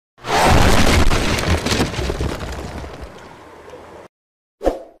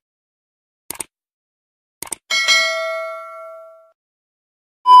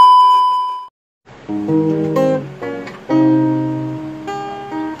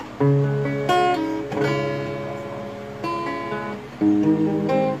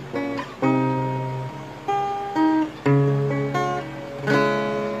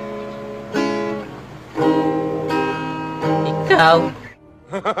Ikaw?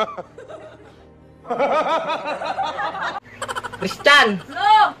 Christian!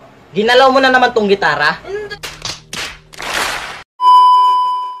 No! Ginalaw mo na naman tong gitara?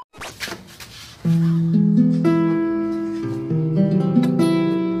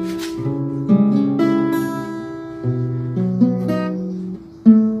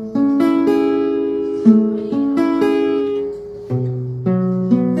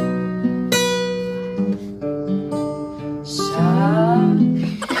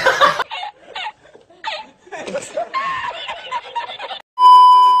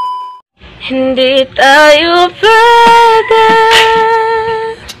 Hindi tayo pwede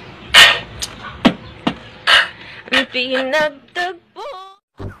pinagtagpo.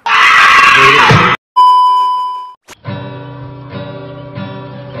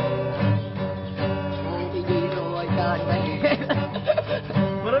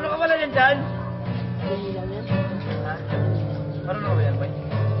 Marunong ka pala yan dyan? Marunong ka ba yan, boy?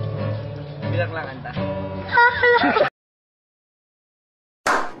 Bilang lang kanta.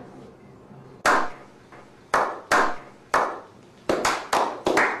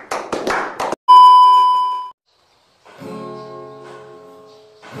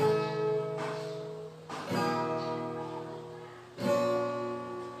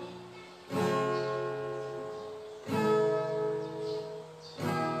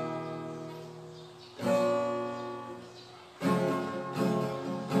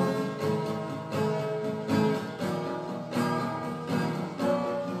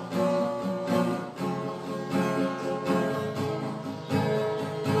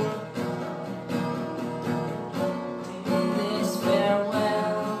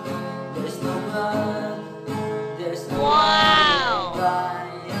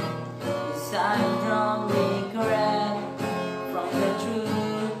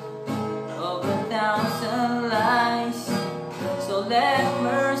 Let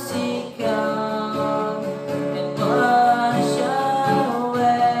mercy come and wash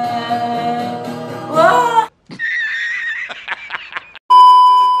away. Whoa!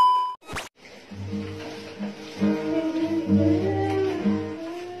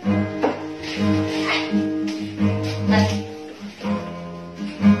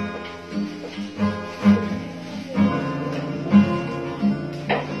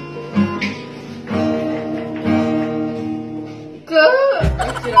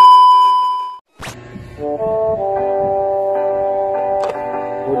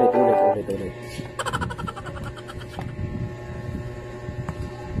 Ulit.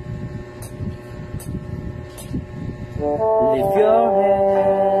 Lift your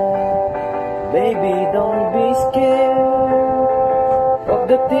head, baby, don't be scared of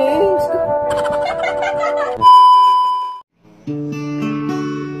the things.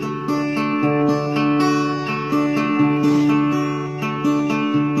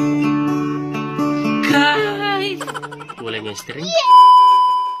 Wala niyang string?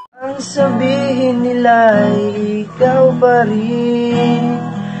 Ang sabihin nila ay ikaw pa rin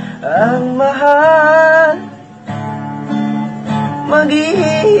ang mahal,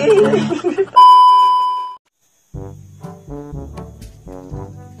 mag-iiling.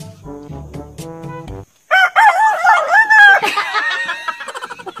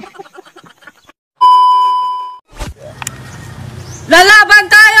 Lalaban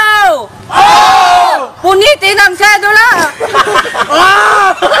tayo! Oh! Punitin ang sedula!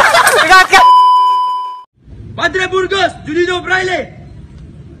 Padre Burgos, Julino Braille!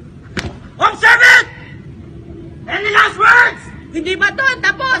 Observe it! Any last words? Hindi ba to?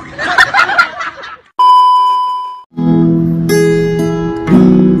 Tapos!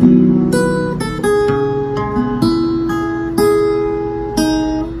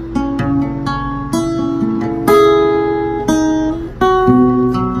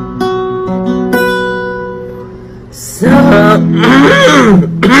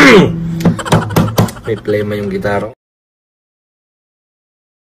 May play mo yung gitara.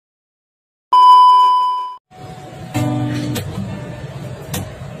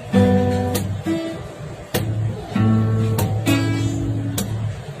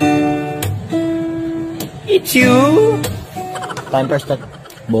 It's you! Time for start.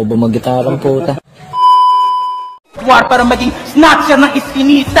 Bobo mag-gitarang puta. War para maging snatcher ng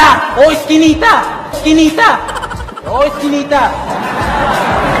iskinita! O iskinita! Iskinita! O iskinita!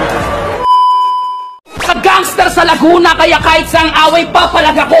 gangster sa Laguna, kaya kahit sa away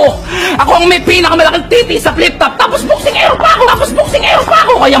papalag ako. Ako ang may pinakamalaking titi sa flip-top, tapos boksingero pa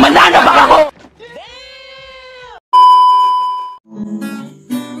ako, kaya mananabak ako.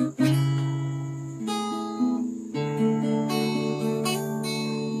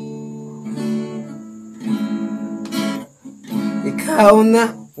 Ikaw na.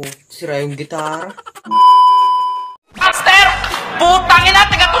 Sira yung gitara. Master! Putang ina,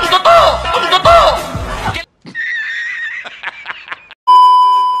 tiga tundo to!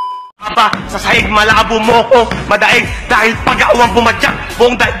 Aba, sa sahig malabo mo ko, madaig dahil pag-awang bumadyak,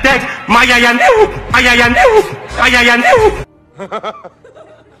 buong daigdig, mayayaniw!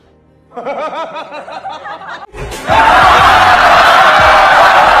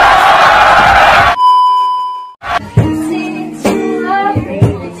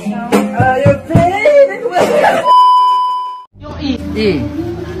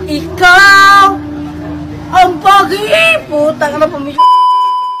 Ikaw ang pag-iiputang na pamilya.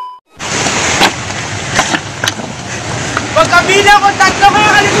 Pagkabila ko, tatlo kayo,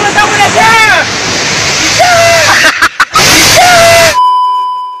 kalimutan mo na siya!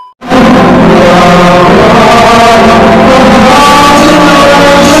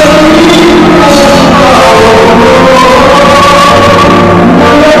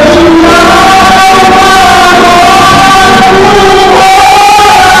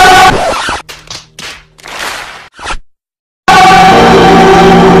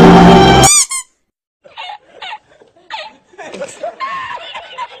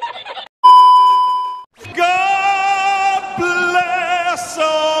 God bless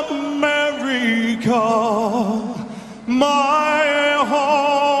America, my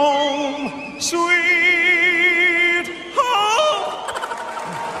home, sweet home.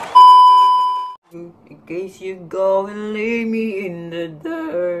 In case you go and leave me in the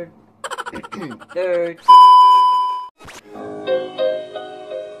dirt. Dirt.